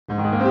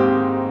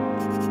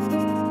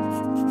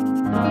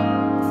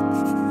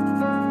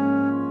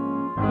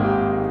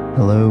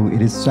Hello,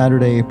 it is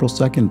Saturday, April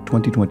 2nd,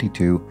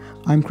 2022.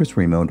 I'm Chris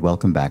Remo, and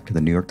welcome back to the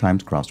New York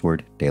Times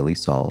Crossword Daily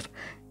Solve.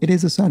 It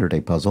is a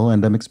Saturday puzzle,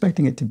 and I'm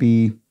expecting it to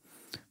be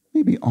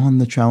maybe on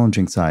the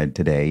challenging side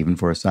today, even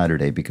for a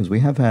Saturday, because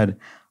we have had,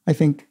 I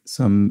think,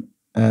 some,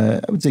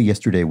 I would say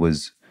yesterday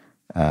was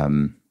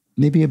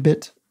maybe a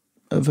bit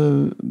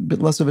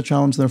less of a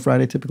challenge than a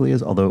Friday typically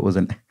is, although it was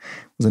an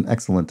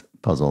excellent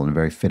puzzle and a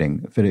very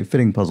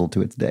fitting puzzle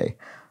to its day.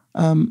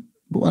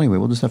 But anyway,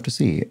 we'll just have to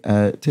see.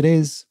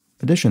 Today's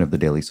edition of the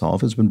Daily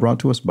Solve has been brought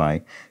to us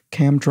by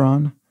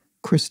Camtron,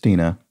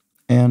 Christina,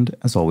 and,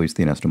 as always,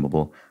 the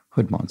inestimable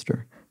Hood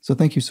Monster. So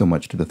thank you so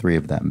much to the three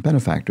of them,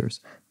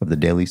 benefactors of the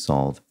Daily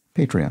Solve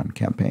Patreon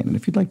campaign. And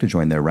if you'd like to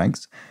join their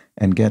ranks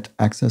and get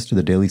access to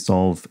the Daily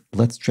Solve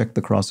Let's Check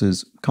the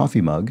Crosses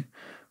coffee mug,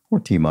 or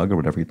tea mug, or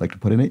whatever you'd like to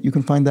put in it, you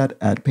can find that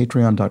at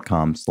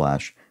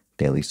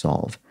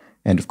patreon.com/dailysolve.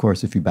 And of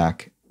course, if you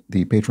back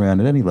the Patreon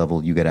at any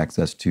level, you get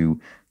access to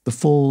the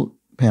full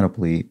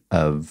panoply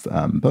of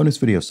bonus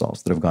video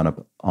solves that have gone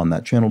up on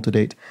that channel to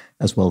date,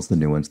 as well as the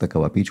new ones that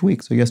go up each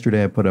week. So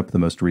yesterday I put up the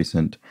most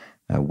recent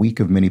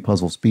week of mini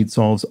puzzle speed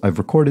solves. I've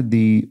recorded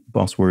the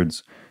Boss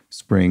Words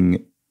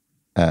Spring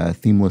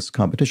themeless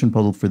competition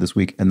puzzle for this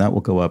week, and that will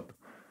go up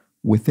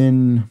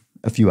within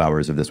a few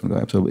hours of this one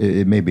going up. So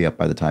it may be up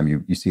by the time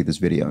you see this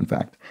video, in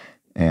fact.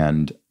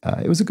 And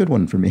it was a good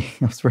one for me.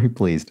 I was very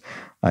pleased.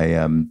 I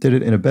did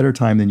it in a better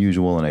time than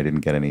usual, and I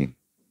didn't get any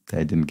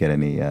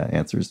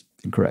answers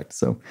incorrect.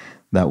 So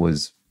that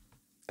was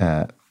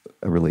a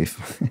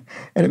relief.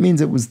 And it means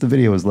the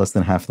video was less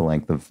than half the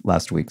length of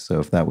last week. So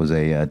if that was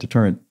a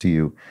deterrent to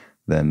you,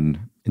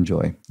 then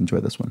enjoy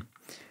this one.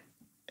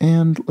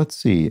 And let's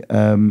see.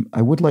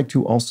 I would like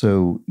to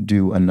also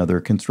do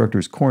another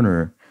Constructor's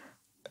Corner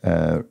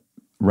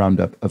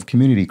roundup of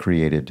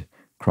community-created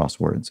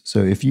crosswords.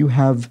 So if you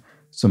have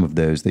some of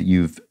those that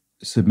you've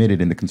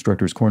submitted in the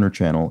Constructor's Corner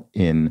channel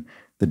in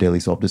the Daily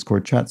Solve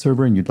Discord chat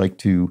server, and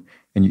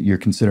you're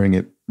considering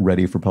it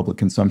ready for public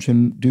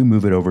consumption, do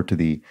move it over to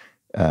the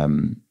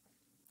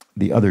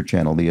other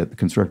channel, the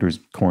Constructor's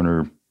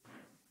Corner.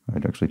 I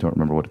actually don't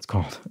remember what it's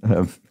called.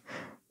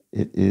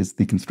 It is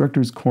the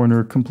Constructor's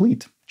Corner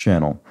Complete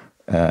channel,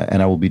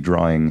 and I will be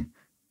drawing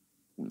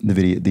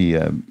the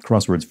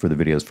crosswords for the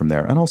videos from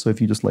there. And also, if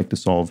you just like to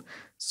solve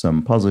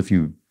some puzzle, if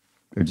you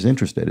are just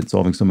interested in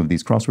solving some of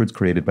these crosswords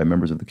created by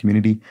members of the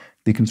community,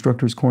 the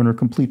Constructor's Corner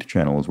Complete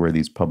channel is where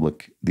these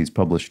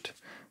published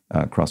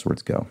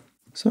crosswords go.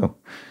 So,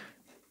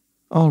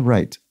 all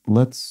right,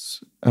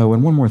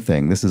 and one more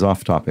thing. This is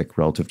off topic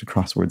relative to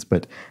crosswords,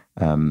 but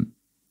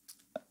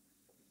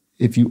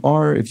if you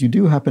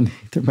do happen,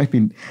 there might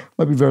be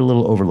very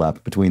little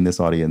overlap between this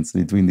audience,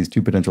 between these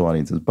two potential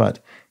audiences. But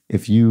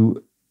if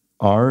you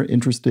are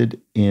interested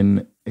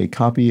in a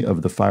copy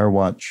of the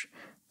Firewatch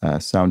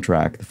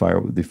soundtrack,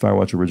 the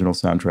Firewatch original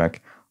soundtrack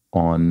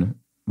on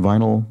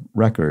vinyl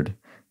record,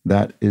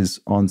 that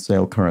is on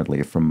sale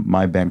currently from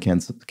my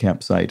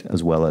Bandcamp site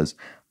as well as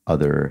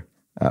other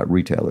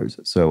retailers.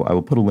 So I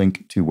will put a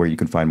link to where you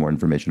can find more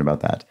information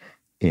about that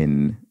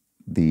in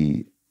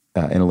a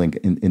link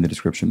in the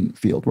description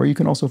field, where you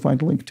can also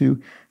find a link to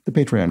the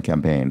Patreon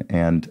campaign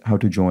and how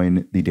to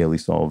join the Daily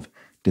Solve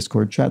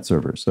Discord chat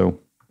server.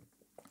 So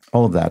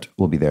all of that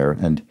will be there,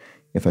 and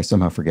if I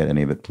somehow forget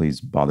any of it,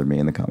 please bother me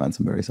in the comments.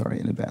 I'm very sorry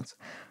in advance.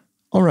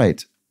 All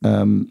right,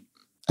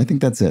 I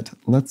think that's it.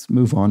 Let's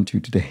move on to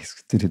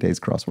today's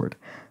crossword.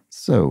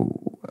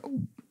 So,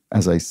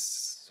 as I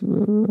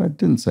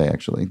didn't say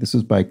actually, this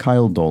is by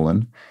Kyle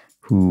Dolan,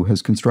 who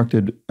has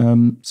constructed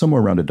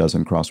somewhere around a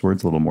dozen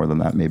crosswords, a little more than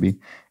that maybe,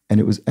 and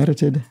it was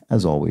edited,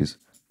 as always,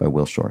 by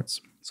Will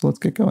Shorts. So let's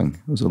get going.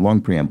 It was a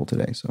long preamble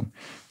today, so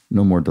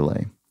no more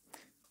delay.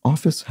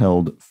 Office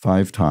held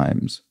 5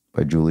 times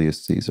by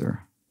Julius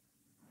Caesar.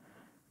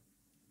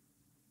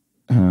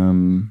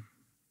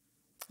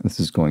 This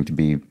is going to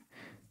be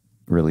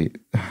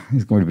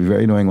it's going to be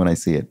very annoying when I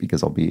see it,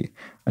 because I'll be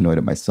annoyed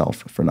at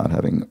myself for not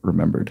having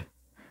remembered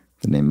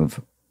the name of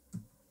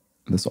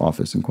this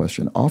office in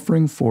question.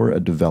 Offering for a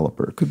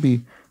developer. Could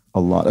be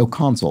a lot. Oh,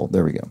 consul.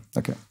 There we go.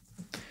 Okay.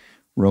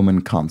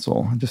 Roman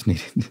consul. I just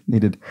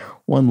needed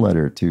one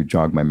letter to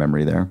jog my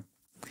memory there.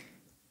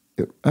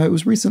 It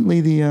was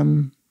recently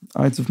the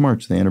Ides of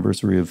March, the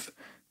anniversary of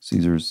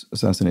Caesar's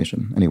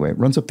assassination. Anyway, it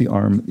runs up the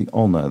arm, the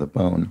ulna, the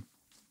bone.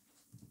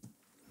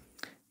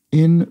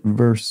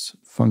 Inverse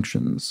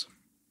functions.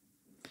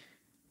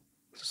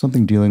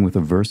 Something dealing with a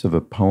verse of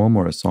a poem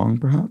or a song,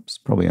 perhaps.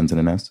 Probably ends in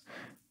an S.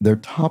 They're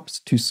tops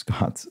to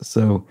Scots.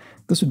 So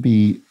this would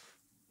be,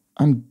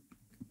 I'm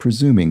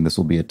presuming this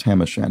will be a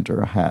tam o' shant or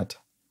a hat.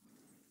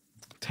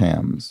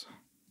 Tams.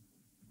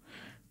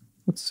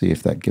 Let's see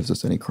if that gives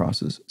us any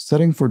crosses.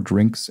 Setting for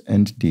drinks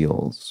and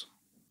deals.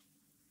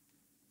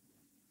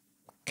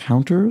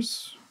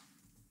 Counters?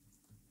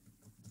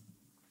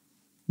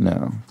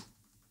 No.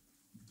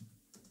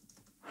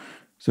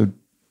 So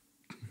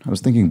I was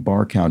thinking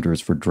bar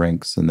counters for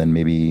drinks, and then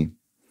maybe,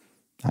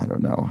 I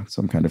don't know,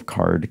 some kind of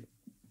card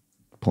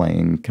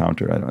playing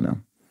counter. I don't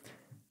know.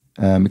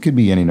 It could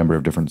be any number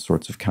of different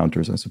sorts of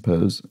counters, I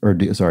suppose. Or,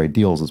 sorry,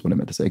 deals is what I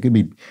meant to say. It could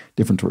be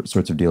different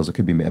sorts of deals. It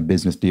could be a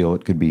business deal.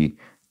 It could be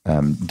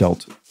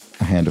dealt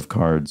a hand of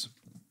cards.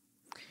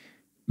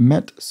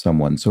 Met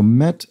someone. So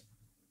met's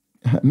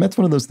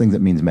one of those things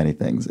that means many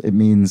things. It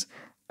means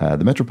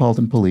the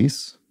Metropolitan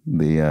Police,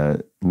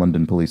 the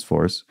London Police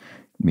Force.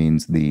 It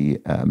means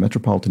the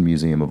Metropolitan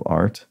Museum of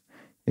Art.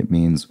 It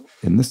means,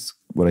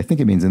 what I think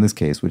it means in this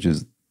case, which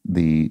is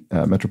the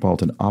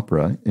Metropolitan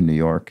Opera in New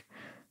York,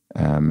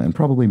 and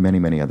probably many,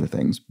 many other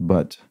things.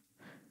 But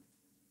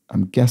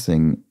I'm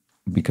guessing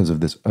because of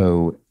this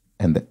O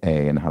and the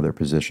A and how they're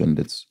positioned,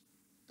 it's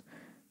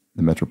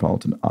the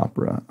Metropolitan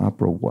Opera.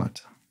 Opera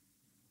what?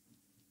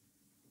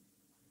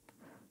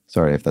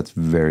 Sorry if that's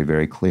very,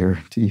 very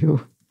clear to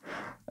you.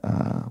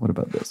 What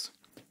about this?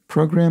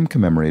 Program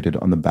commemorated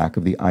on the back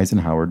of the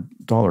Eisenhower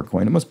dollar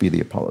coin. It must be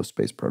the Apollo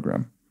space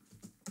program.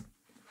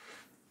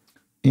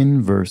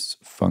 Inverse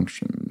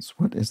functions.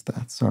 What is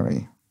that?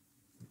 Sorry.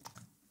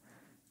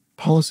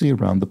 Policy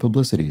around the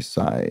publicity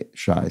shy,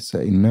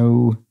 say.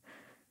 No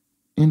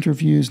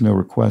interviews, no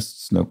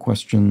requests, no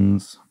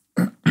questions,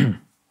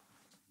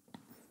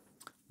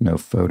 no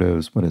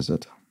photos. What is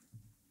it?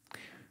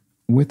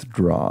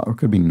 Withdraw, or it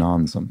could be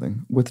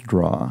non-something.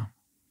 Withdraw.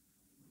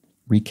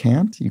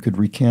 Recant? You could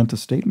recant a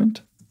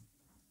statement.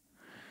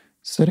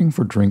 Setting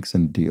for drinks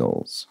and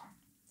deals.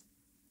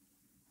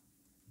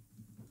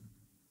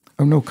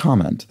 Oh, no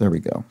comment. There we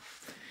go.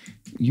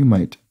 You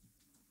might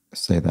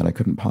say that. I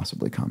couldn't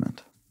possibly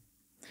comment.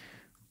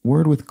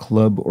 Word with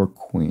club or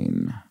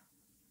queen.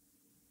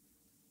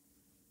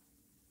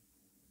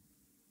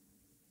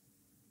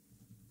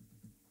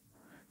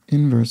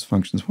 Inverse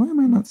functions. Why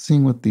am I not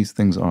seeing what these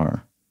things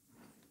are?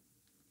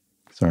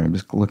 Sorry, I'm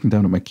just looking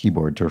down at my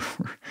keyboard to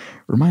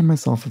remind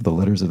myself of the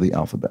letters of the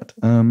alphabet.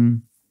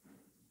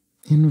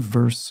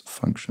 Inverse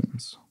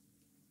functions.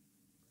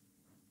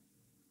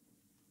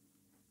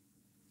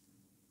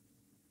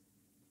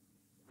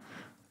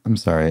 I'm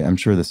sorry. I'm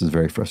sure this is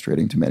very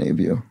frustrating to many of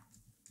you.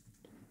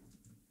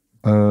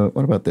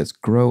 What about this?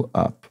 Grow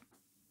up.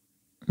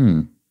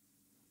 So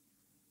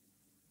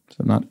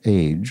not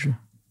age.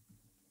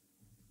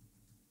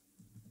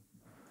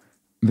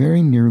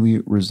 Very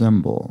nearly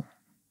resemble.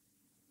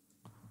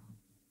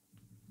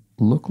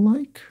 Look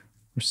like?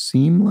 Or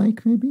seem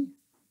like, maybe?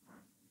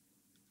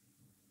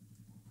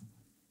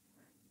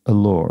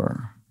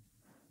 Allure.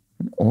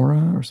 An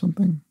aura or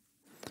something?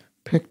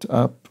 Picked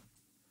up.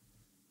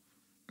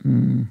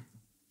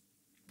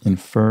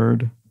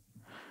 Inferred.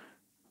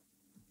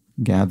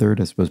 Gathered.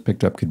 I suppose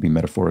picked up could be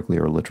metaphorically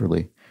or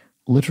literally.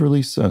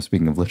 Literally, so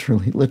speaking of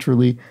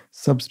literally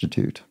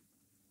substitute.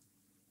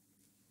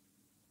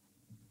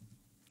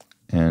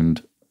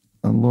 And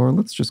allure,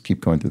 let's just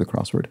keep going through the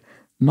crossword.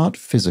 Not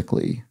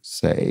physically,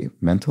 say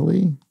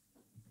mentally.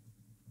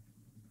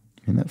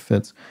 And that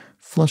fits.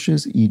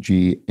 Flushes,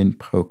 e.g. in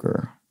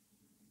poker.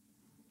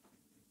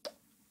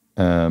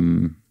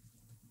 And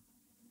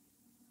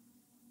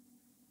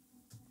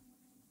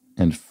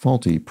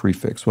faulty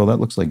prefix. Well, that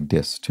looks like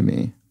dis to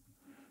me.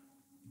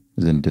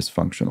 As in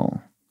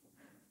dysfunctional.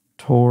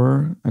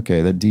 Tore.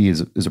 Okay, that D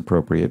is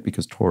appropriate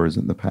because tore is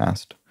in the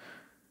past.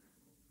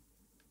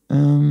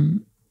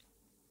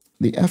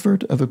 The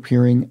art of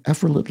appearing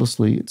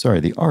effortlessly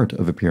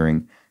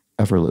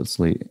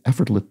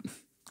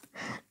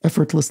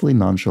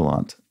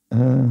nonchalant.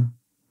 I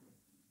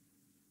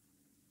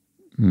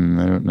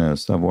don't know.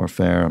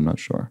 Savoir-faire, I'm not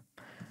sure.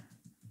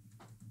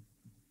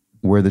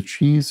 Where the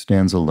cheese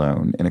stands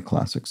alone in a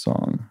classic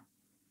song.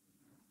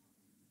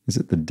 Is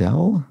it the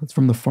Dell? It's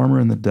from The Farmer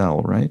in the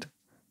Dell, right?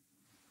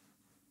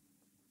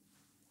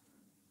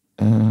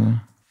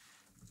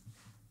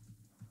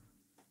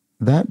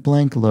 That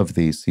blank love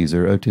thee,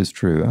 Caesar, oh, 'tis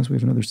true. As we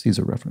have another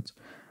Caesar reference.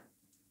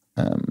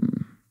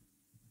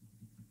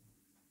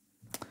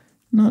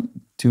 Not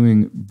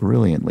doing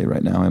brilliantly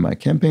right now, am I?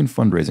 Campaign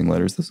fundraising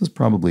letters. This is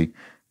probably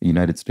a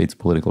United States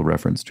political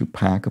reference to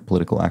PAC, a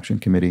political action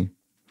committee.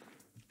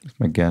 That's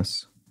my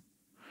guess.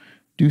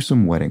 Do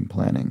some wedding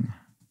planning.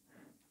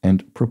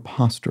 And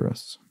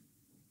preposterous.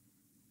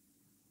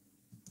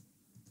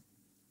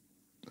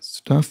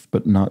 Stuff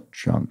but not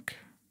junk.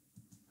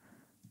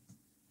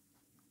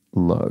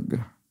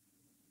 Lug.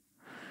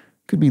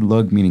 Could be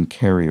lug meaning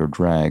carry or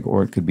drag,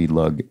 or it could be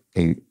lug,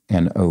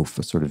 an oaf,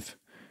 a sort of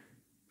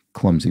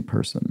clumsy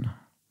person.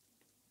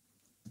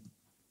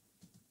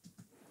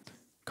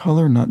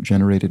 Color not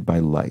generated by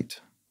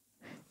light.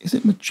 Is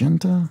it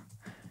magenta?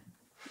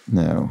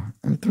 No.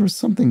 There was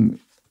some thing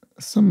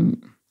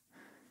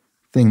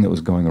that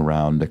was going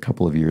around a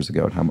couple of years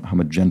ago, how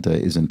magenta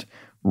isn't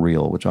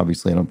real, which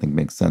obviously I don't think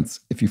makes sense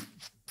if you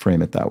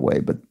frame it that way,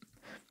 but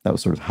that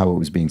was sort of how it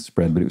was being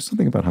spread. But it was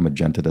something about how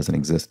magenta doesn't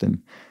exist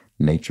in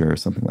nature or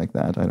something like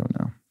that. I don't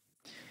know.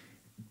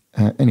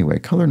 Anyway,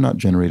 color not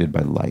generated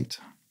by light.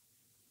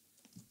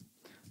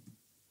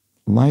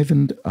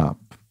 Livened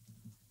up.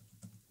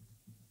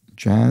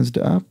 Jazzed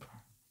up.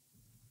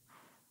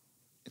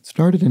 It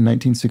started in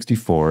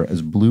 1964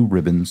 as Blue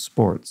Ribbon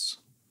Sports.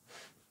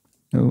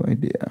 No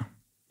idea.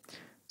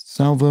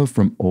 Salvo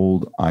from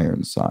old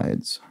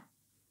Ironsides.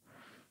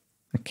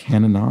 A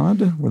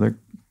cannonade? Were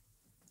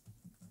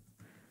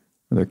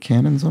there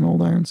cannons on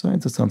old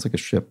Ironsides? It sounds like a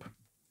ship.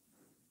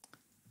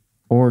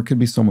 Or it could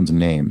be someone's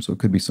name, so it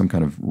could be some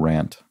kind of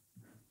rant.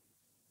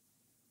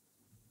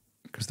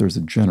 Because there's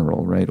a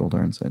general, right? Old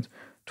Ironsides.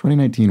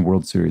 2019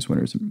 World Series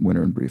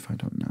winner in brief, I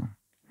don't know.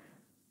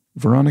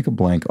 Veronica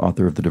Blank,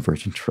 author of the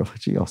Divergent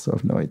trilogy, also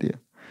have no idea.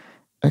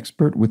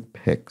 Expert with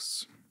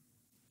picks.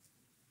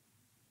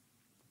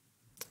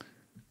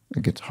 A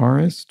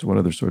guitarist. What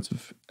other sorts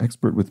of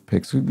expert with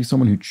picks? It could be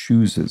someone who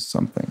chooses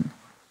something.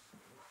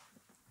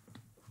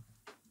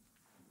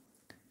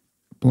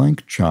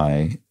 Blank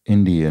chai,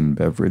 Indian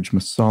beverage,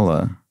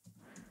 masala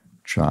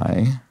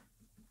chai.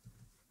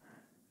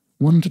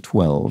 1 to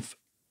 12,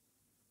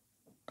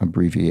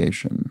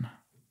 abbreviation.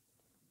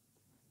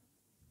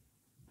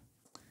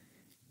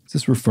 Is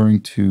this referring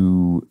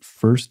to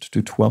 1st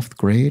to 12th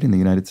grade in the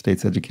United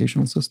States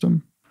educational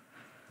system?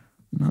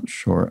 I'm not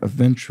sure.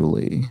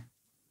 Eventually.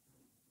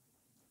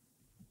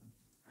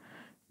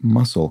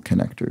 Muscle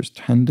connectors,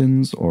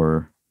 tendons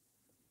or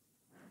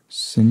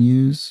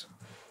sinews.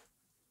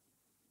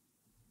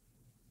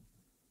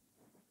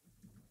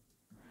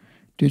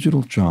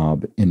 Digital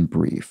job in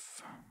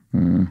brief.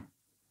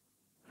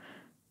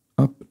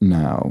 Up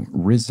now,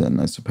 risen,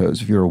 I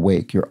suppose. If you're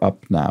awake, you're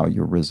up now,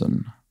 you're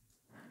risen.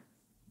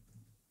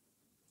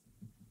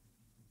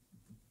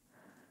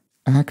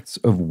 Acts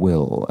of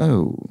will.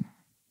 Oh.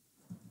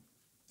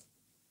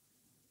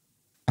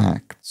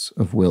 Acts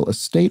of will.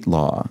 Estate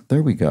law.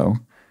 There we go.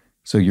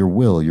 So your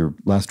will, your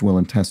last will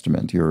and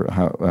testament, your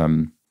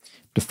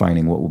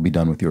defining what will be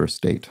done with your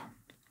estate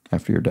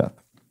after your death.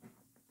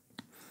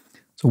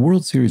 So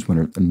World Series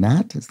winner, the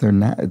Nat? Is there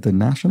the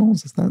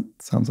Nationals? That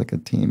sounds like a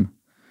team.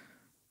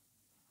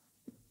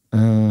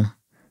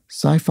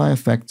 Sci-fi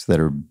effects that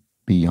are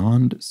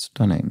beyond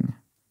stunning.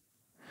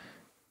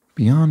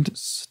 Beyond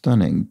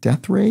stunning.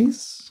 Death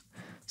rays?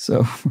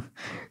 So,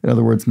 in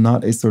other words,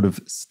 not a sort of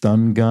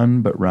stun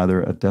gun, but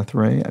rather a death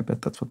ray. I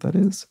bet that's what that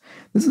is.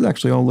 This is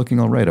actually all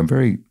looking all right. I'm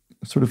very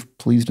sort of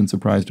pleased and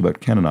surprised about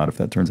cannonade if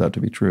that turns out to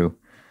be true.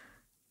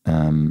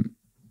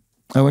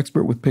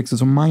 Expert with picks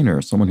is a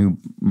miner, someone who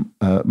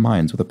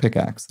mines with a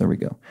pickaxe. There we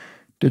go.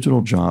 Digital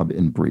job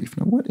in brief.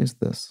 Now, what is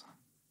this?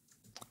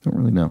 Don't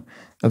really know.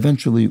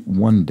 Eventually,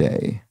 one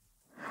day.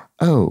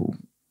 Oh,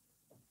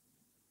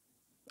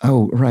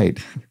 right.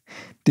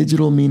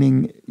 Digital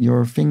meaning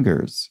your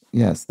fingers.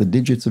 Yes, the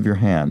digits of your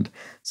hand.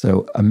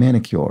 So a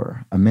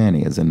manicure, a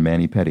mani as in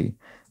mani-pedi.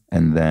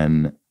 And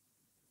then,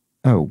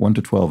 1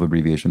 to 12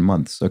 abbreviation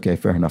months. Okay,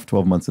 fair enough.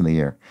 12 months in the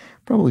year.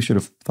 Probably should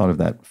have thought of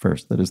that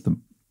first. That is the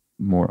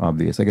more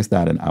obvious. I guess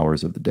that and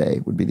hours of the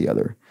day would be the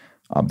other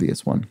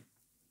obvious one.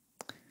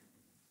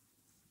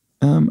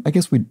 I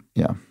guess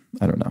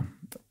I don't know.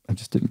 I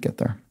just didn't get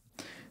there.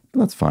 But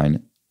that's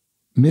fine.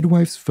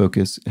 Midwife's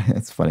focus,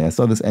 it's funny, I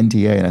saw this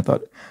NTA and I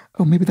thought,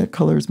 maybe that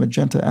color is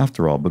magenta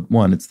after all. But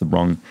one, it's the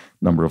wrong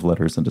number of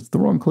letters and it's the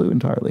wrong clue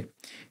entirely.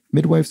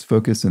 Midwife's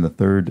focus in the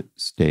 3rd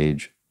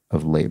stage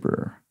of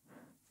labor.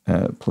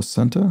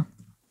 Placenta.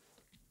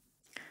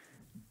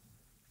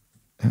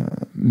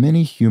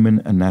 Many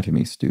human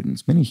anatomy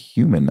students. Many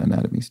human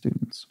anatomy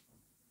students.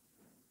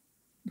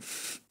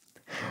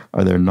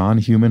 Are there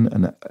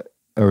non-human?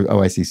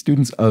 I see.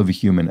 Students of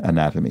human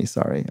anatomy.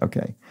 Sorry.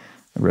 Okay.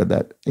 I read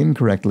that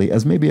incorrectly,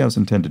 as maybe I was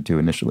intended to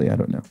initially. I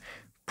don't know.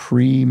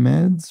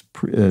 Pre-meds?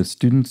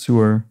 Students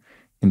who are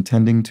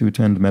intending to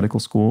attend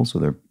medical school, so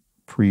they're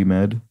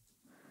pre-med.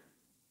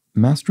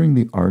 Mastering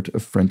the art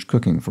of French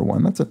cooking, for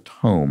one. That's a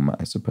tome,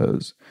 I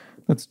suppose.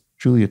 That's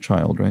Julia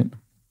Child, right?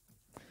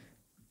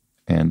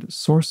 And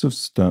source of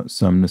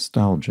some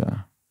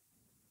nostalgia.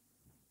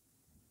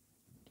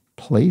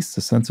 Place,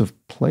 a sense of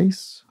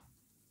place.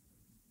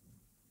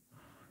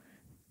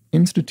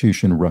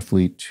 Institution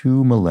roughly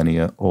 2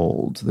 millennia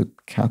old. The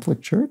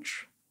Catholic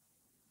Church?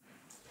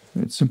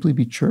 Would it simply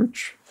be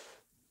church?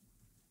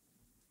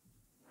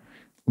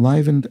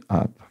 Livened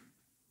up.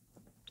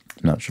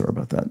 Not sure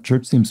about that.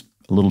 Church seems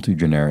a little too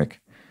generic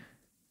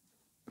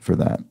for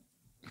that,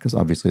 because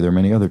obviously there are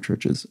many other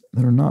churches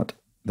that are not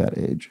that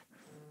age.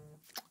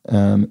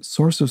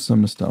 Source of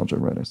some nostalgia.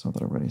 Right, I saw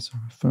that already. So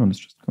my phone is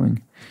just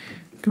going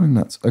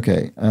nuts.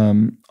 Okay.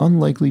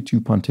 Unlikely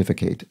to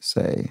pontificate,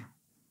 say.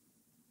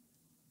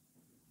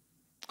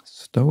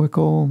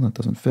 Stoical, that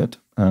doesn't fit.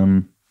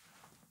 I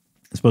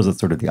suppose that's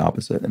sort of the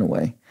opposite in a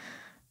way.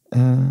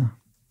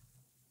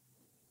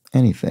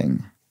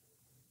 Anything.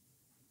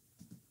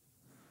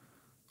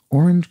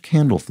 Orange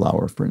candle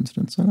flower, for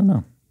instance. I don't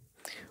know.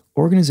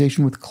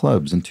 Organization with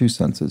clubs in 2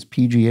 senses.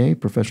 PGA,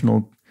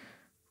 Professional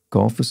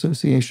Golf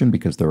Association,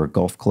 because there are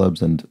golf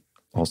clubs and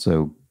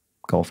also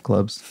golf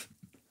clubs.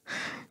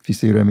 If you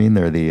see what I mean,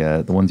 they're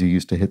the ones you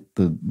use to hit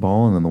the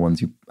ball and then the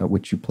ones at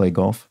which you play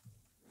golf.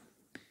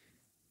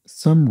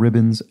 Some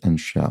ribbons and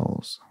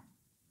shells.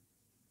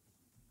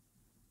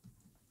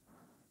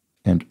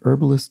 And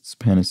herbalists'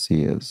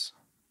 panaceas.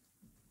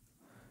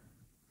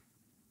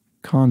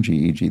 Kanji,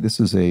 e.g. This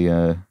is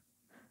a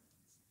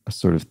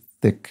sort of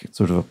thick,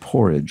 sort of a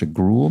porridge, a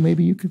gruel,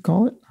 maybe you could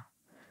call it.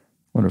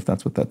 Wonder if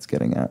that's what that's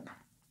getting at.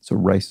 So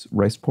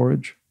rice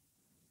porridge.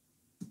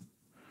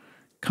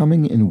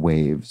 Coming in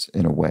waves,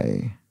 in a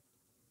way.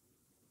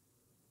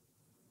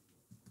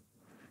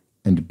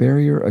 And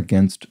barrier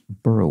against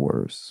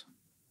burrowers.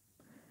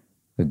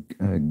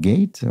 A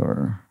gate,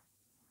 or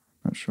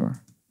not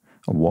sure.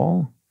 A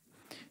wall.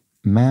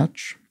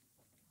 Match.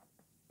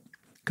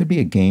 Could be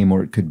a game,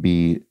 or it could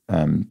be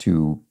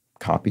to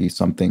copy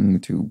something,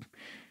 to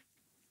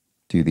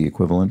do the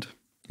equivalent.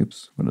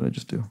 Oops, what did I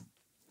just do?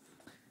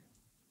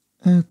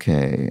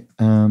 Okay,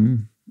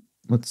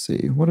 let's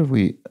see. What have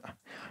we...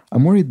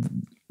 I'm worried...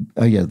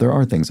 yeah, there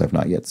are things I've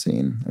not yet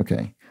seen.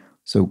 Okay,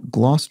 so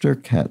Gloucester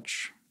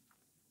Ketch.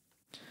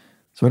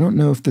 So I don't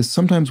know if this...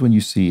 Sometimes when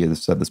you see... I've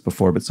said this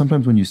before, but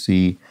sometimes when you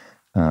see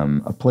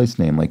a place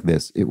name like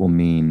this, it will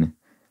mean...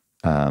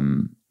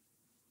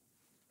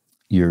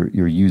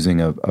 You're using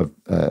a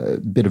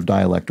bit of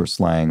dialect or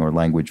slang or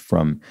language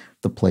from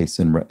the place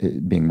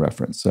being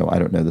referenced. So I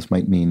don't know. This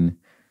might mean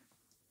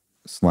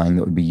slang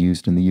that would be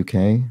used in the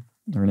UK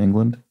or in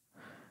England.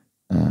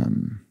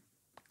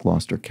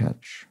 Gloucester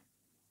Ketch.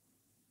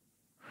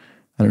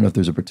 I don't know if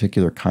there's a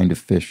particular kind of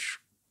fish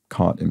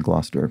caught in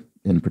Gloucester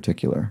in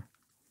particular.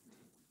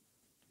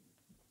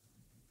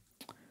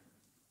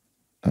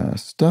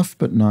 Stuff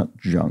but not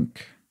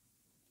junk.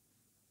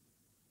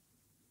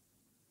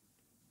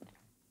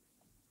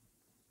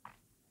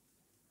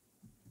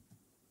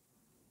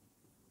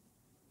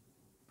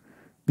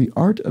 The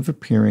art of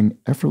appearing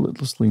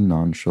effortlessly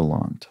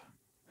nonchalant.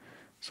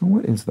 So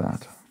what is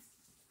that?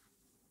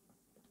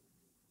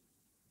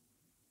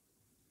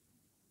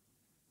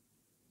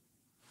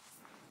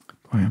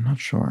 Boy, I'm not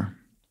sure.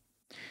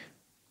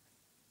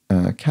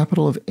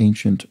 Capital of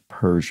ancient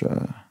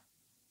Persia.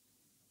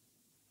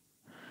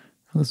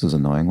 Oh, this is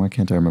annoying. Why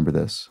can't I remember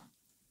this?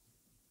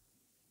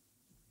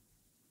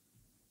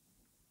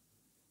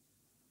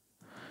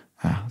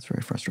 That's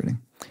very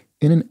frustrating.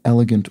 In an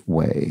elegant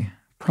way.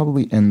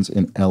 Probably ends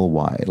in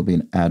ly. It'll be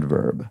an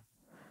adverb.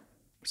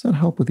 Does that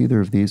help with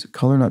either of these?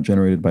 Color not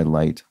generated by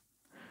light.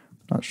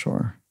 Not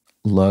sure.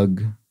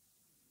 Lug.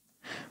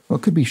 Well,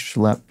 it could be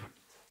schlep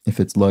if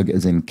it's lug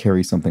as in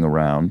carry something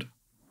around.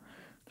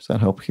 Does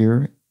that help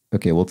here?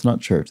 Okay, well, it's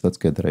not church. That's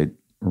good that I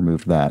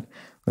removed that.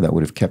 Or that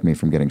would have kept me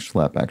from getting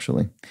schlep,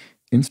 actually.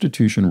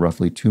 Institution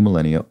roughly 2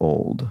 millennia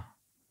old.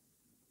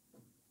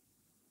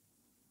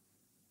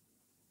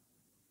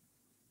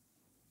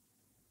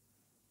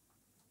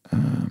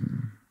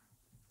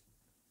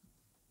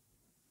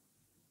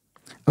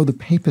 Oh, the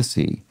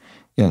papacy.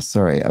 Yes,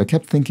 sorry. I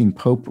kept thinking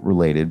Pope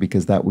related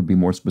because that would be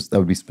more that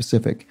would be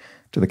specific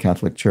to the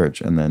Catholic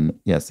Church. And then,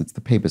 yes, it's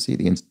the papacy,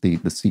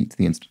 the seat,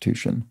 the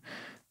institution.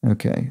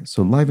 Okay,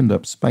 so livened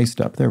up,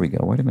 spiced up. There we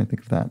go. Why didn't I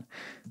think of that?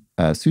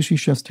 Sushi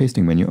chef's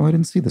tasting menu. Oh, I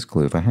didn't see this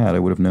clue. If I had, I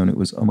would have known it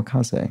was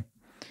omakase,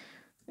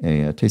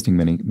 a tasting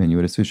menu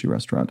at a sushi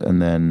restaurant.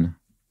 And then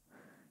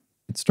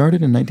it started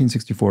in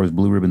 1964 as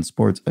Blue Ribbon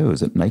Sports. Oh,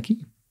 is it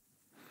Nike?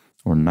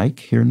 Or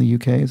Nike here in the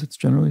UK, as it's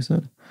generally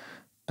said?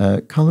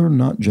 Color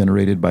not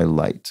generated by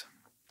light.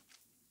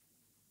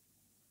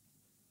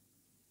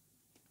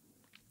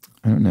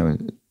 I don't know.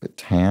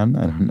 Tan?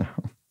 I don't know.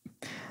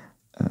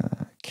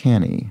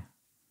 Canny.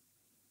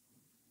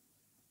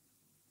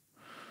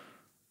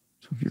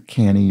 So if you're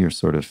canny, you're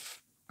sort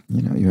of,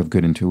 you have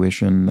good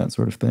intuition, that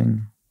sort of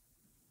thing.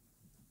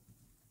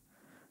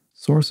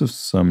 Source of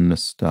some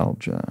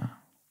nostalgia.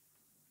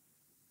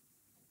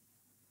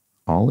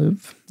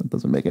 Olive? That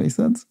doesn't make any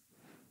sense.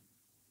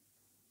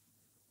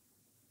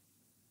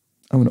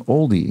 Oh, an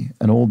oldie,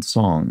 an old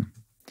song.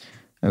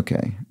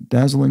 Okay,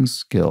 dazzling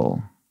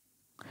skill.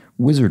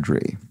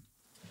 Wizardry.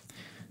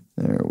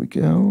 There we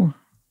go.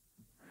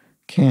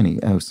 Canny.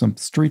 Oh, some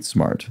street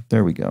smart.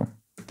 There we go.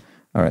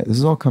 All right, this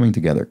is all coming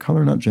together.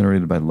 Color not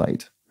generated by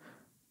light.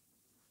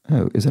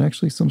 Oh, is it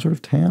actually some sort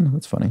of tan?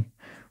 That's funny.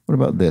 What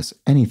about this?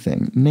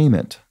 Anything. Name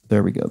it.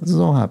 There we go. This is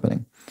all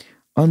happening.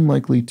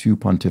 Unlikely to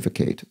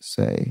pontificate,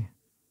 say.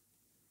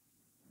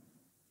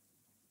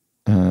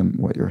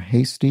 What, you're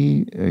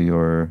hasty?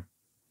 You're...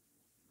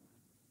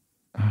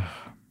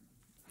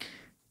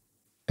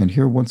 And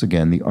here, once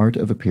again, the art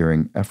of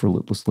appearing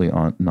effortlessly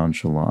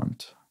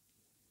nonchalant.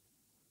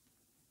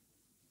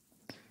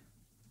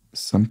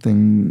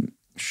 Something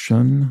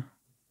shun?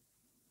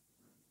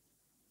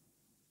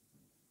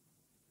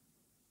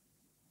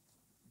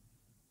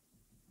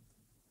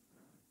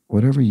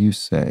 Whatever you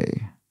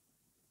say.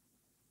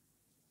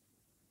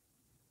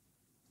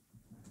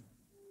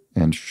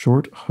 And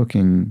short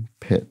hooking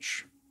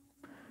pitch.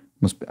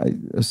 I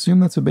assume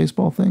that's a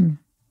baseball thing?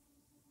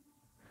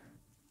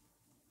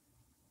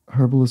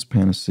 Herbalist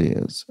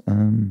panaceas.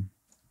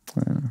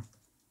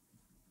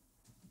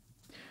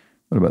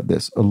 What about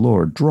this?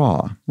 Allure.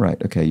 Draw.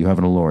 Right. Okay. You have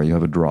an allure. You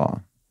have a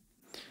draw.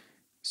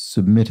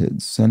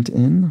 Submitted. Sent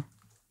in.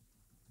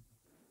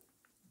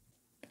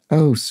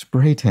 Oh,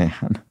 spray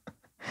tan.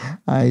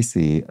 I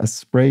see. A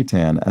spray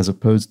tan as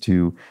opposed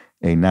to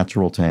a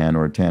natural tan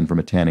or a tan from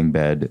a tanning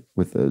bed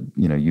with a,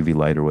 UV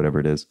light or whatever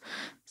it is.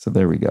 So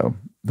there we go.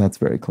 That's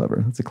very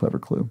clever. That's a clever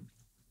clue.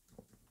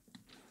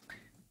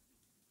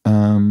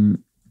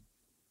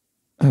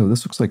 Oh,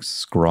 this looks like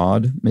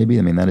scrod, maybe.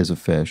 I mean, that is a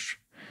fish.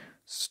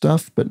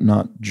 Stuff, but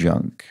not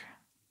junk.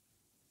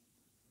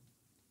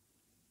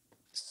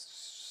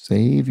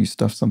 Save, you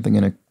stuff something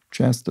in a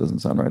chest. Doesn't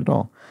sound right at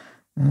all.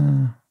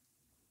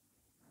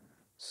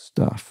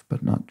 Stuff,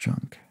 but not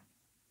junk.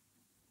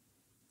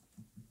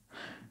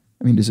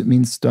 I mean, does it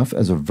mean stuff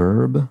as a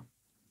verb?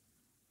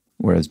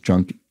 Whereas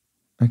junk,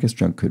 I guess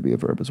junk could be a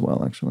verb as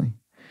well, actually.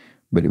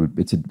 But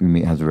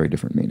it has a very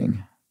different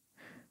meaning.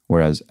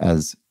 Whereas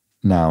as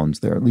nouns,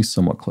 they're at least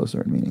somewhat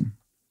closer in meaning.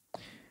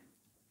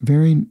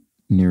 Very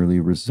nearly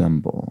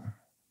resemble.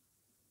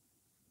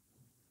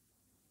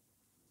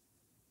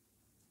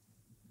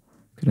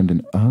 Could end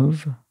in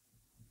of.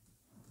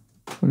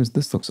 What is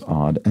this? Looks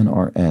odd.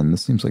 NRN.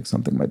 This seems like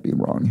something might be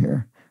wrong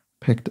here.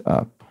 Picked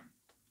up.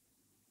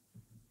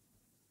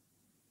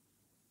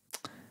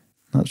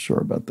 Not sure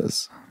about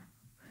this.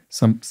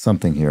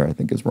 Something here I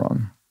think is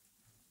wrong.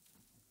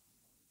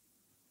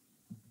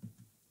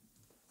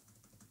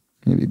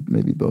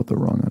 Maybe both are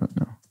wrong. I don't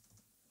know.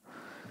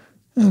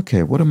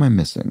 Okay, what am I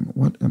missing?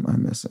 What am I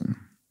missing?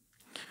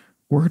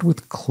 Word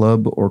with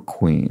club or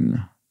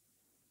queen.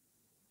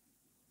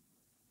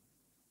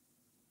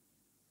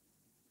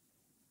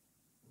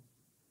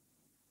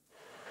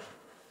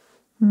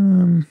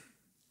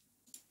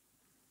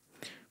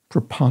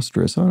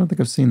 Preposterous. Oh, I don't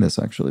think I've seen this,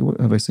 actually.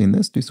 Have I seen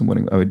this? Do some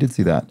wedding. Oh, I did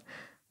see that.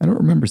 I don't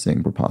remember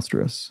seeing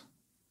preposterous.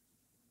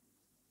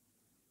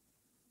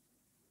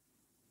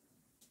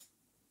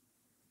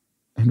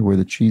 And where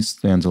the cheese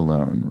stands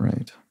alone,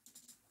 right.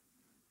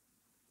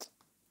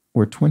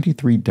 Where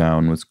 23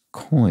 down was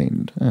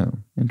coined. Oh,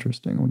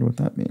 interesting. I wonder what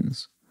that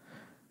means.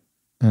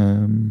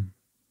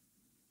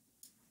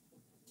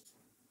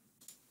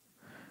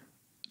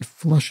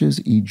 Flushes,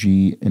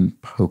 e.g. in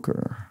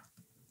poker.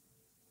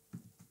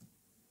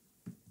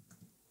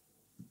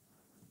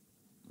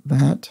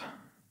 That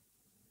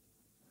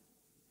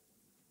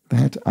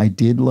I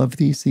did love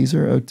thee,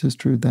 Caesar. Oh, 'tis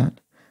true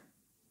that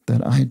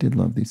I did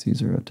love thee,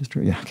 Caesar. Oh, 'tis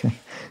true. Yeah, okay.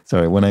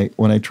 Sorry. When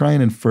I try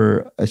and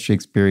infer a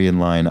Shakespearean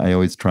line, I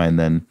always try and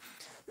then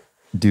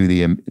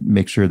do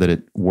make sure that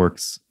it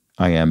works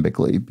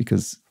iambically,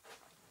 because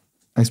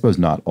I suppose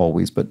not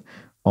always, but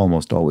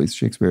almost always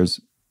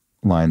Shakespeare's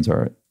lines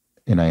are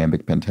in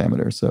iambic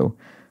pentameter. So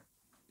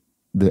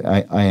the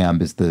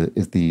iamb is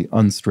the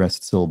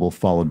unstressed syllable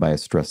followed by a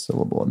stressed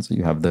syllable, and so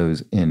you have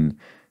those in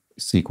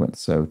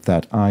sequence. So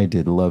that I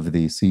did love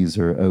thee,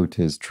 Caesar. Oh,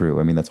 'tis true.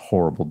 I mean, that's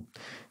horrible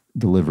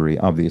delivery,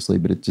 obviously,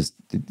 but it just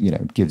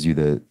it gives you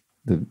the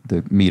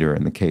meter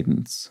and the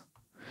cadence.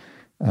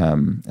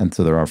 And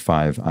so there are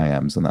 5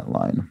 iambs in that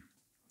line,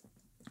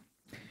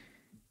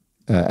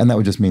 and that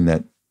would just mean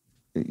that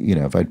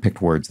if I'd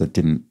picked words that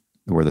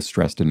where the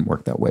stress didn't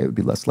work that way, it would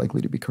be less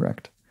likely to be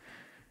correct.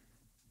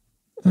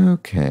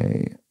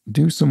 Okay,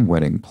 do some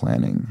wedding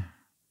planning.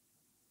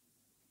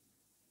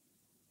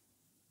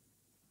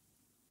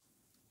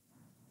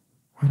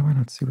 Why do I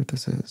not see what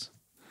this is?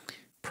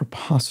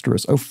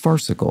 Preposterous. Oh,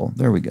 farcical.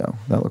 There we go.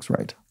 That looks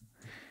right.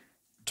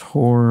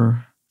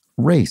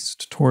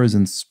 Raced. Tor is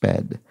in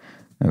sped.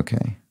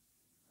 Okay.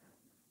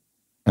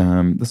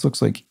 This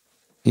looks like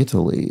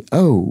Italy.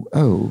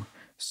 Oh.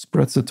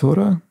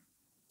 Sprezzatura?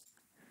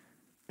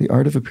 The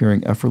art of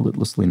appearing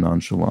effortlessly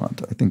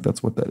nonchalant. I think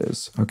that's what that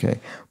is. Okay.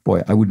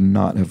 Boy, I would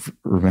not have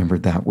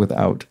remembered that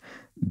without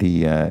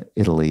the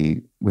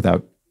Italy,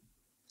 without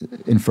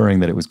inferring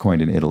that it was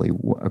coined in Italy.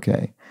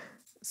 Okay.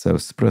 So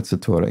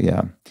sprezzatura,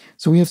 yeah.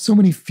 So we have so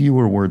many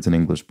fewer words in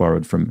English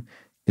borrowed from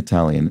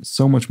Italian,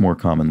 so much more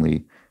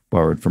commonly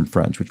borrowed from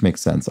French, which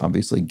makes sense,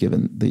 obviously,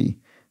 given the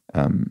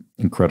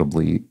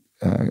incredibly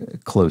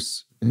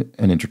close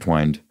and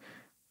intertwined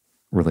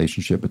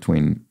relationship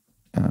between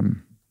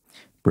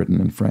Britain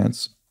and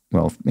France.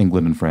 Well,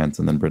 England and France,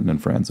 and then Britain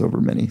and France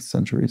over many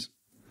centuries.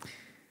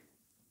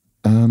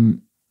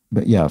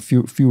 But yeah,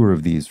 fewer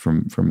of these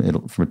from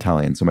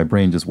Italian. So my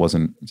brain just was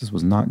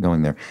not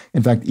going there.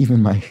 In fact,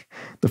 even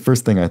the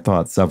first thing I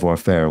thought, savoir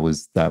faire,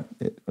 was that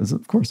it was,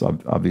 of course,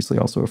 obviously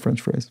also a French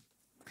phrase.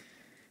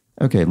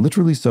 Okay,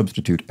 literally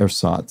substitute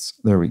ersatz.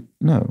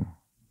 No.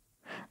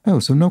 Oh,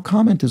 so no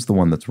comment is the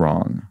one that's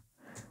wrong.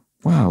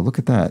 Wow, look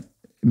at that.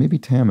 Maybe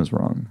Tam is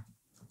wrong.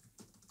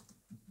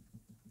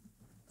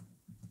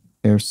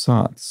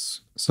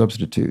 Ersatz,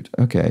 substitute.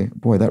 Okay,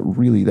 boy,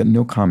 that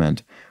no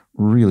comment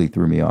really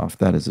threw me off.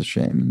 That is a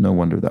shame. No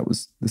wonder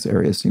this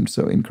area seemed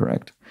so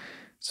incorrect.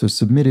 So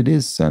submitted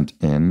is sent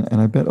in, and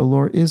I bet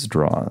allure is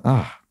draw.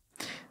 I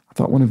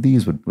thought one of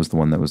these was the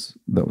one that was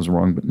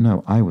wrong, but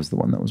no, I was the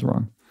one that was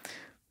wrong.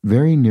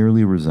 Very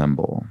nearly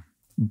resemble.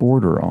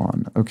 Border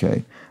on.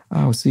 Okay.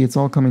 Oh, see, it's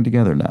all coming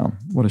together now.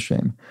 What a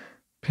shame.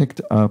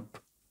 Picked up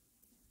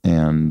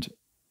and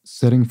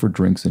setting for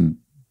drinks and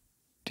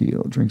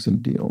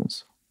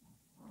deals.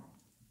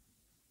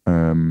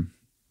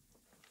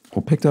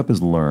 Well, picked up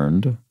is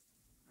learned.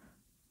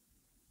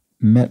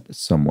 Met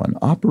someone.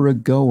 Opera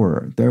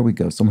goer. There we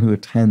go. Someone who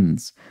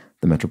attends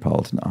the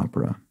Metropolitan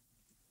Opera.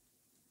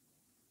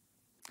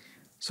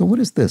 So what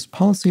is this?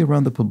 Policy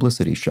around the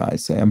publicity shy,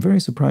 say. I'm very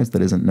surprised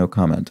that isn't no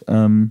comment.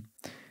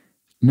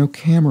 No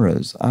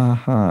cameras.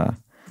 Aha.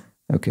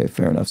 Okay,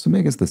 fair enough. So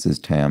I guess this is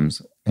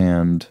Tams.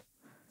 And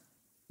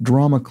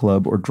drama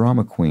club or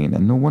drama queen.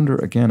 And no wonder,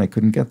 again, I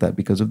couldn't get that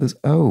because of this.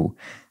 Oh,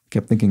 I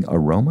kept thinking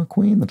aroma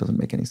queen? That doesn't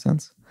make any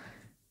sense.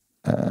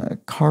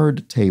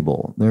 Card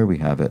table. There we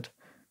have it.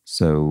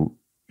 So,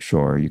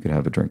 sure, you could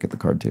have a drink at the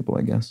card table,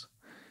 I guess.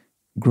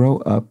 Grow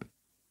up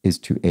is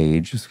to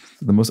age.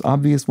 The most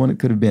obvious one it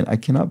could have been. I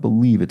cannot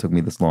believe it took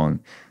me this long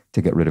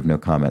to get rid of no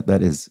comment.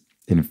 That is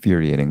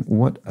infuriating.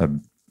 What a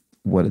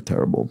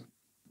terrible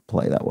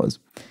play that was.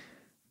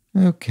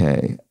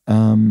 Okay.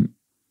 In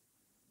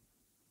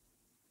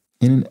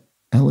an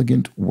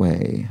elegant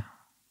way.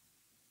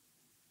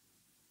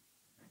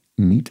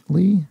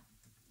 Neatly.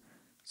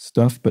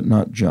 Stuff but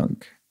not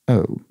junk.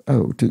 Oh,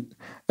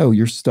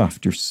 you're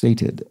stuffed, you're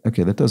sated.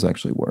 Okay, that does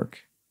actually work.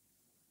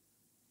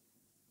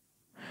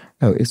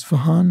 Oh,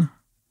 Isfahan?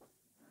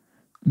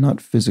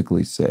 Not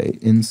physically, say,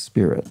 in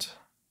spirit.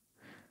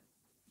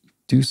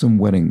 Do some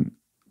wedding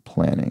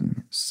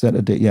planning. Set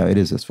a date. Yeah, it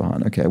is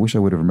Isfahan. Okay, I wish I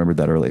would have remembered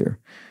that earlier.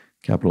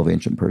 Capital of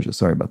ancient Persia.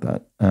 Sorry about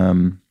that.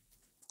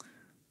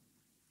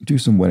 Do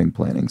some wedding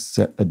planning.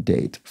 Set a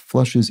date.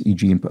 Flushes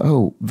Aegean.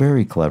 Oh,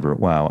 very clever.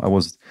 Wow, I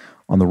was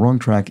on the wrong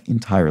track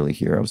entirely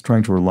here. I was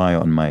trying to rely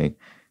on my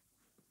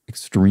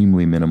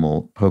extremely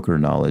minimal poker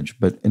knowledge,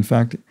 but in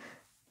fact,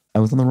 I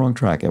was on the wrong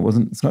track.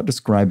 It's not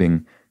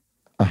describing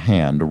a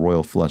hand, a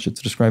royal flush.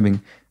 It's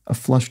describing a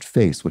flushed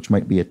face, which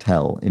might be a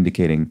tell,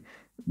 indicating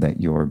that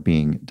you're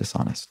being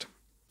dishonest.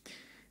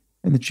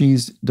 And the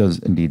cheese does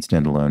indeed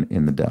stand alone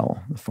in the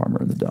dell, the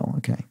farmer in the dell.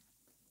 Okay.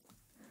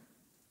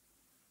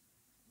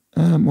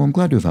 Well, I'm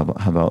glad to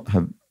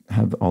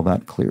have all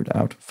that cleared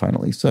out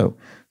finally. So,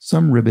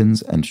 some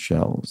ribbons and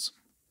shells.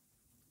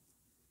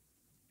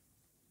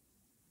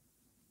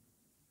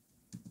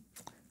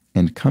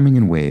 And coming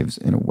in waves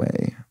in a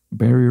way.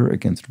 Barrier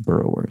against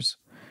burrowers.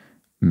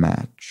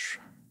 Match.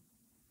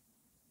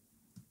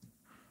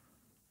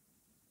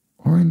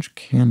 Orange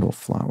candle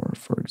flower,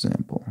 for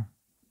example.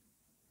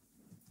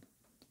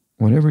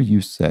 Whatever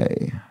you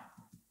say.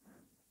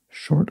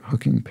 Short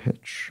hooking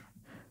pitch.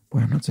 Boy,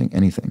 I'm not saying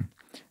anything.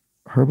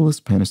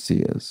 Herbalist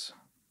panaceas.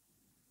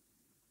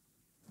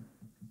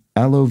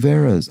 Aloe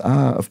veras.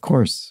 Ah, of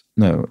course.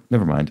 No,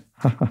 never mind.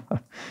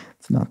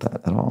 It's not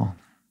that at all.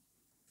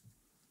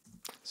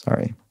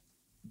 Sorry.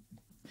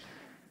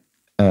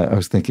 I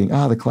was thinking,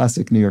 the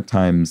classic New York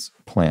Times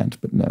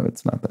plant, but no,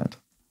 it's not that.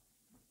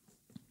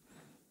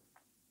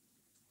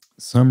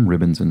 Some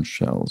ribbons and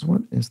shells.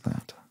 What is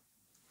that?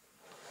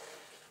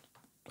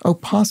 Oh,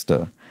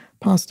 pasta.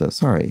 Pasta,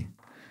 sorry.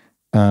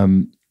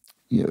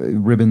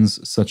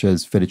 Ribbons such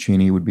as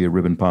fettuccine would be a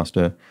ribbon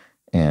pasta,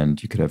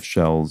 and you could have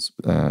shells.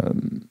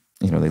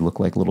 They look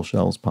like little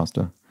shells,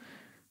 pasta.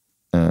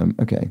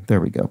 Okay,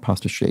 there we go.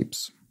 Pasta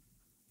shapes.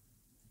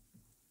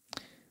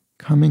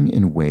 Coming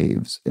in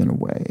waves in a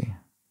way.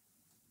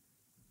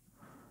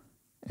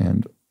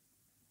 And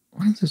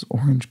what is this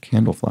orange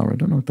candle flower? I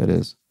don't know what that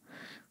is.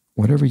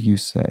 Whatever you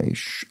say.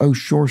 Oh,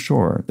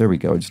 sure. There we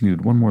go. I just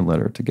needed one more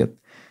letter to get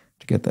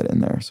that in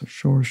there. So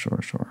sure.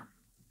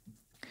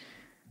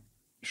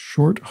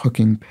 Short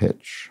hooking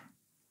pitch.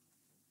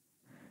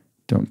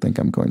 Don't think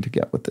I'm going to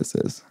get what this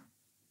is.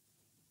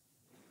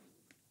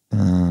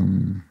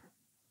 10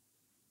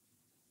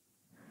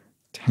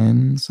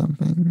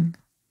 something?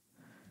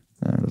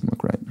 That doesn't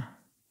look right.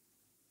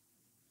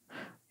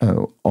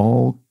 Oh,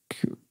 all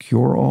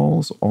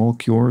cure-alls, all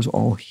cures,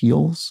 all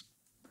heals?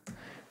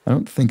 I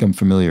don't think I'm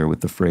familiar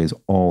with the phrase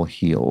all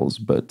heals,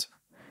 but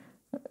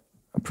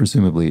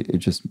presumably it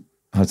just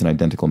has an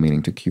identical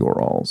meaning to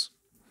cure-alls.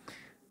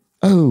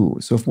 Oh,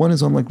 so if one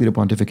is unlikely to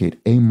pontificate,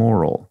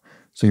 amoral.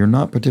 So you're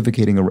not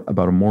pontificating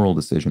about a moral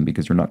decision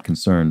because you're not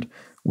concerned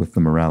with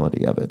the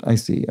morality of it. I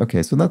see.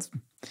 Okay, so that's...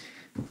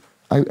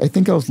 I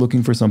think I was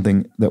looking for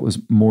something that was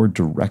more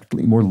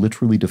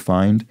literally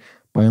defined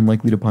by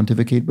unlikely to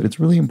pontificate, but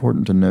it's really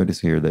important to notice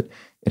here that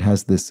it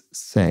has this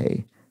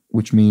say,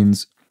 which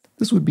means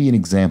this would be an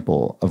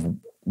example of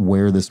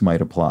where this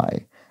might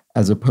apply,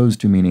 as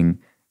opposed to meaning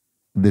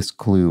this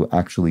clue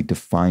actually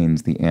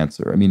defines the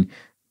answer. I mean,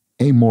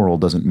 amoral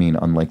doesn't mean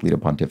unlikely to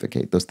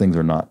pontificate. Those things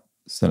are not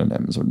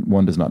synonyms, or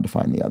one does not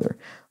define the other.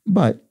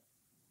 But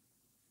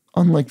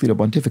unlikely to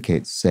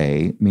pontificate,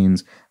 say,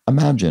 means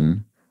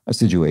imagine a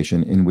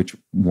situation in which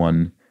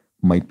one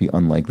might be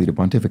unlikely to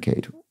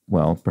pontificate.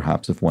 Well,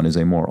 perhaps if one is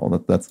amoral.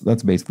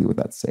 That's basically what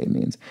that say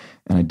means.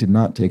 And I did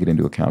not take it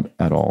into account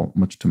at all,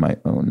 much to my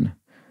own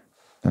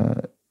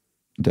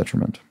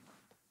detriment.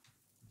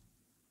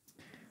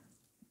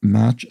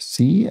 Match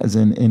C, as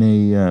in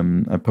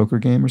a poker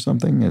game or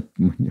something,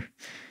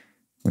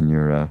 when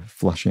you're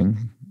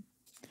flushing.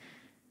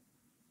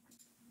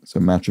 So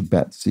match a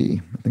bet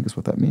C, I think is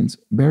what that means.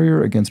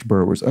 Barrier against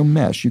burrowers. Oh,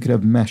 mesh. You could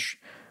have mesh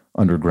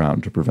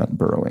underground to prevent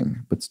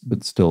burrowing,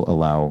 but still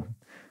allow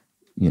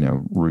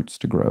roots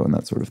to grow and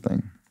that sort of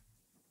thing.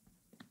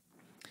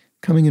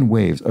 Coming in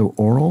waves. Oh,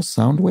 aural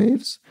sound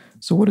waves?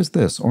 So what is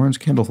this? Orange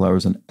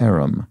candleflowers and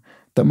arum.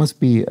 That must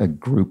be a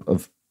group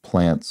of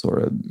plants or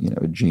a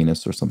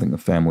genus or something, a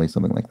family,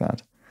 something like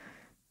that.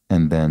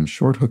 And then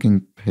short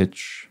hooking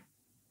pitch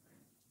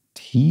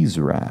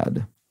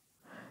teasrad.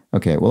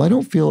 Okay, well, I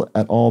don't feel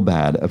at all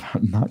bad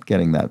about not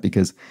getting that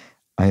because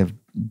I have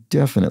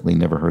definitely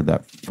never heard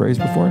that phrase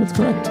before, and it's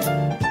correct.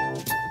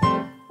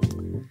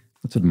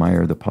 Let's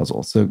admire the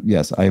puzzle. So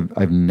yes,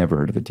 I've never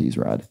heard of a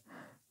teasrad.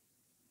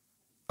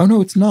 Oh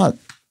no, it's not.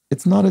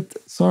 It's not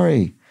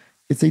sorry.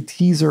 It's a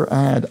teaser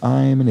ad.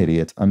 I'm an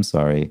idiot. I'm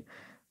sorry.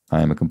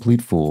 I am a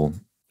complete fool.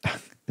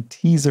 A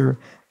teaser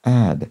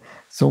ad.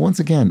 So once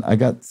again, I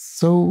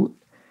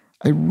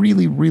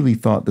really, really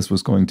thought this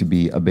was going to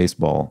be a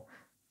baseball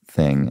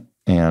thing.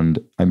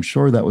 And I'm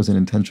sure that was an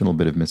intentional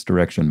bit of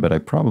misdirection, but I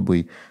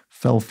probably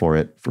fell for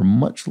it for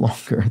much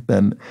longer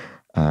than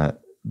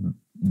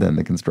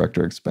the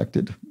constructor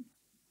expected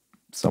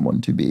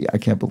someone to be. I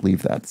can't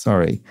believe that.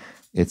 Sorry.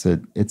 It's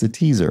a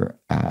teaser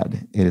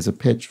ad. It is a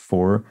pitch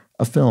for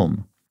a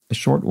film, a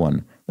short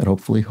one that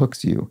hopefully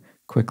hooks you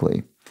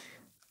quickly.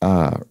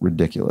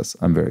 Ridiculous.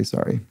 I'm very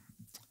sorry.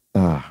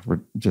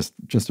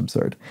 Just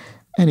absurd.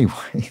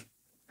 Anyway,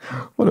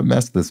 what a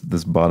mess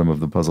this bottom of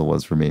the puzzle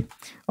was for me.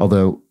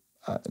 Although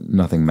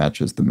nothing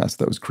matches the mess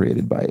that was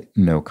created by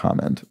no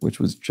comment, which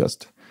was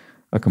just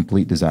a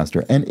complete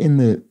disaster. And in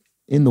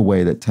the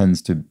way that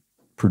tends to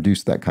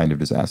produce that kind of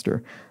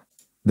disaster,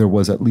 there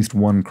was at least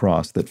one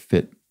cross that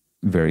fit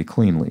very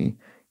cleanly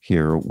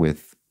here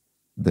with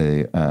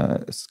the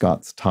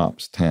Scots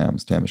tops tam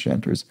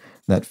o'shanters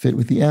that fit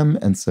with the M,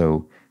 and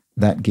so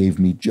that gave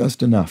me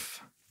just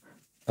enough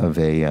of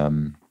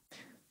an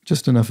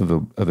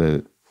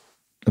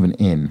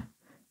in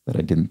that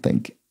I didn't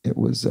think it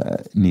was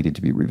needed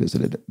to be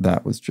revisited.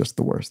 That was just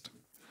the worst.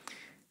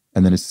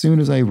 And then as soon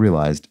as I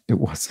realized it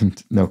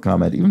wasn't no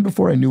comment, even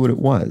before I knew what it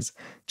was,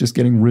 just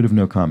getting rid of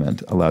no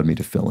comment allowed me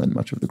to fill in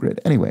much of the grid.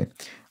 Anyway,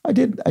 I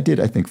did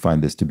I think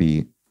find this to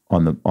be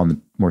on the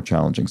more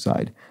challenging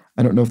side.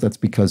 I don't know if that's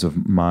because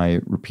of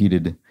my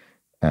repeated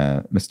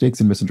mistakes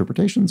and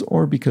misinterpretations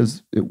or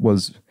because it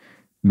was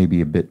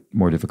maybe a bit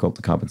more difficult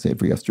to compensate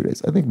for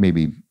yesterday's. I think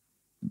maybe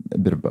a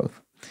bit of both.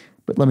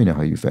 But let me know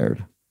how you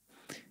fared.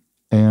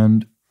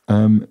 And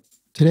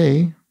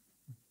today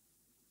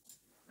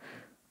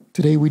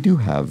we do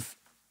have,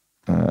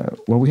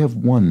 we have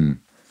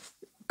one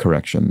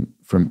correction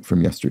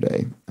from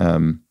yesterday,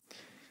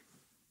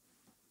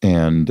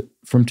 and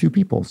from two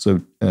people.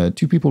 So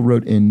two people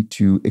wrote in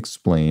to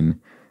explain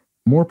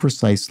more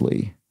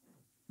precisely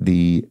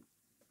the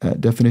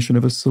definition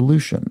of a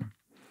solution,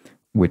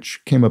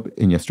 which came up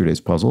in yesterday's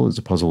puzzle. It's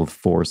a puzzle with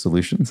 4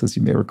 solutions, as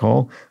you may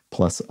recall,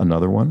 plus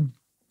another one.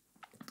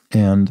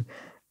 And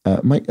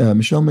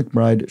Michelle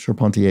McBride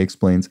Charpentier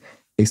explains,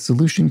 a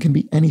solution can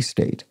be any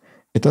state.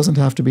 It doesn't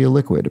have to be a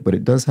liquid, but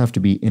it does have to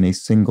be in a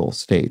single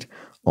state,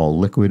 all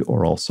liquid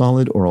or all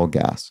solid or all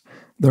gas.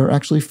 There are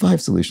actually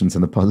 5 solutions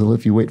in the puzzle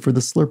if you wait for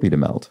the Slurpee to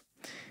melt.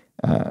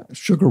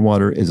 Sugar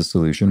water is a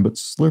solution, but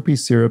Slurpee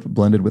syrup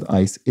blended with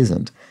ice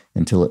isn't,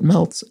 until it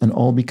melts and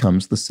all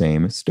becomes the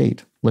same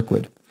state,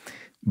 liquid.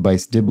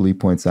 Bice Dibley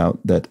points out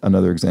that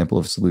another example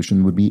of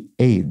solution would be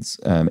AIDS,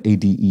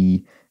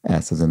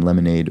 A-D-E-S, as in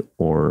lemonade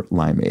or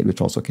limeade, which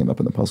also came up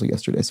in the puzzle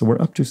yesterday. So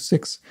we're up to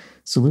 6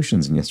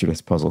 solutions in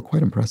yesterday's puzzle.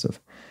 Quite impressive.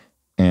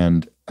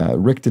 And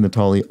Rick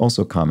DiNatale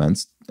also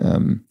comments,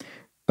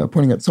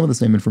 pointing out some of the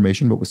same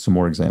information, but with some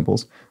more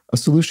examples. A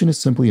solution is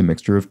simply a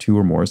mixture of 2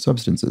 or more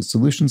substances.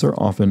 Solutions are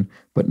often,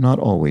 but not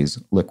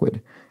always,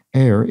 liquid.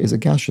 Air is a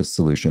gaseous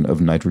solution of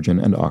nitrogen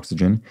and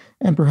oxygen,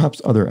 and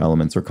perhaps other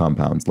elements or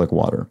compounds like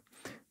water.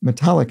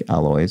 Metallic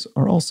alloys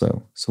are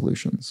also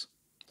solutions.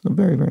 So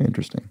very, very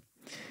interesting.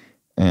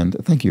 And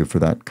thank you for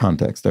that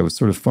context. I was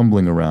sort of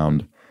fumbling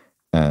around.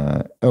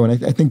 And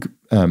I think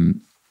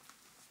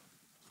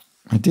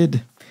I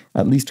did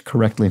at least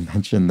correctly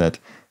mention that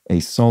a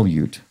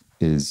solute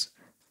is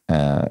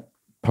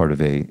part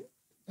of a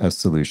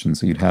solution.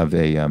 So you'd have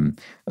a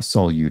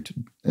solute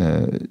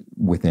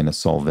within a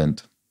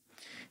solvent.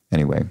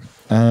 Anyway,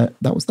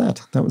 that was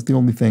that. That was the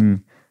only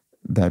thing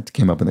that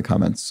came up in the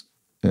comments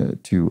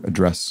to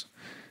address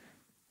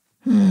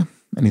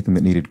anything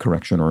that needed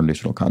correction or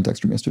additional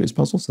context from yesterday's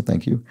puzzle. So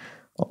thank you,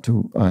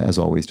 as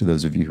always, to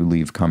those of you who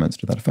leave comments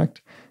to that effect.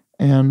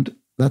 And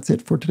that's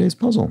it for today's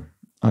puzzle.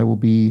 I will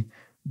be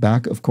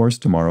back, of course,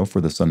 tomorrow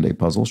for the Sunday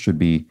puzzle. Should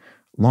be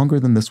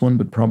longer than this one,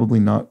 but probably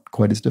not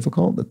quite as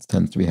difficult. That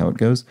tends to be how it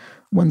goes.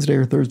 Wednesday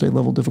or Thursday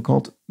level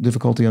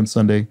difficulty on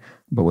Sunday,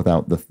 but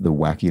without the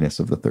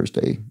wackiness of the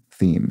Thursday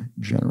theme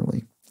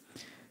generally.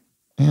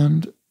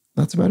 And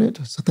that's about it.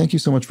 So thank you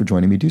so much for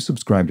joining me. Do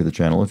subscribe to the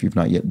channel if you've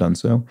not yet done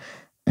so,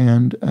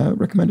 and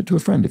recommend it to a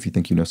friend if you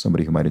think you know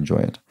somebody who might enjoy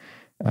it.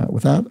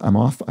 With that, I'm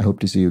off. I hope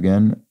to see you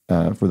again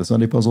for the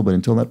Sunday puzzle, but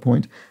until that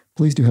point,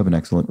 please do have an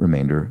excellent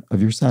remainder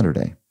of your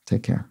Saturday.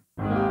 Take care.